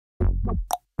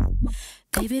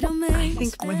I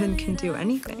think women can do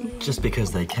anything. Just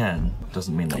because they can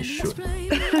doesn't mean they should. But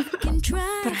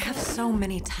I have so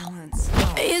many talents.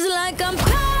 It's like I'm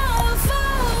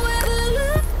powerful with a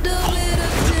little bit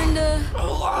of tender.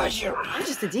 I'm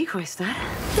just a decoy stud.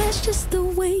 That's just the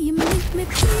way you make me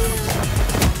feel.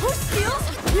 Who steals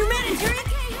humanitarian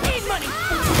aid money?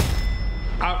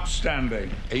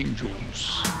 Outstanding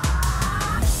angels.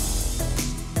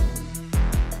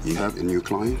 You have a new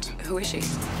client? Who is she?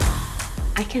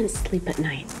 I can't sleep at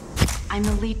night. I'm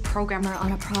the lead programmer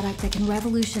on a product that can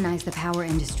revolutionize the power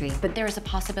industry, but there is a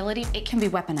possibility it can be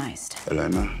weaponized.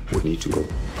 Elena, we need to go.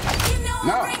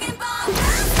 No!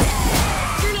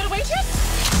 You're not a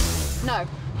waitress? No,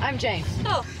 I'm Jane.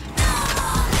 Oh.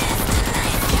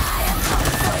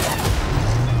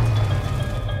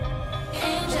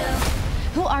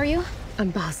 Who are you? I'm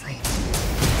Bosley.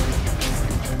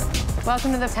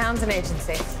 Welcome to the Townsend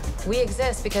Agency. We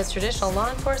exist because traditional law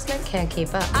enforcement can't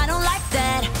keep up. I don't like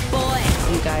that,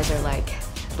 boy. You guys are like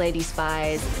lady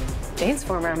spies. Jane's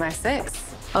former MI6.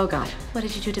 Oh, God. What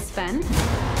did you do to Sven?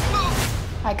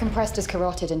 I compressed his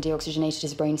carotid and deoxygenated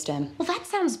his brainstem. Well, that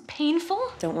sounds painful.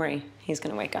 Don't worry, he's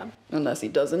gonna wake up. Unless he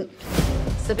doesn't.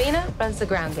 Sabina runs the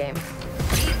ground game.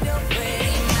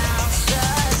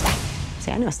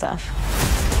 See, I know stuff.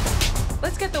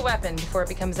 Let's get the weapon before it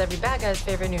becomes every bad guy's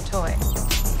favorite new toy.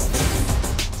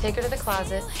 Take her to the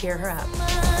closet, gear her up.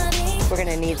 We're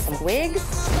gonna need some wigs,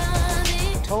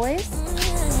 toys,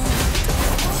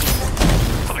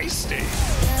 Feisty.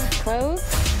 clothes.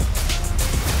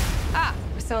 Ah,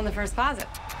 we're still in the first closet.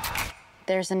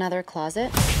 There's another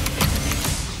closet.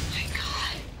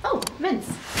 Oh, mints.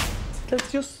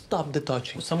 Let's just stop the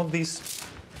touching. Some of these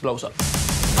blows up.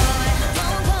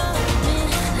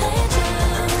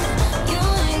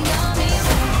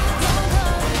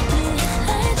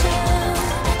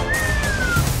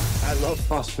 I love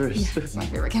phosphorus. It's my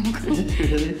favorite chemical.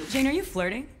 Jane, are you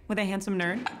flirting with a handsome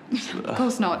nerd? Of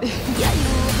course not.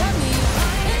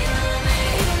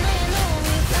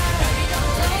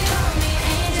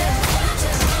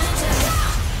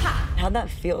 How'd that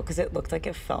feel? Because it looked like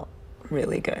it felt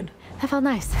really good. That felt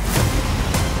nice.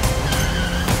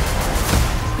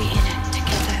 We in it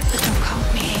together, but don't call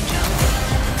me angel.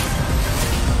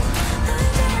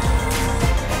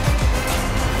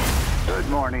 Good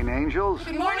morning, angels.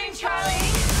 Good morning,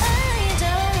 Charlie.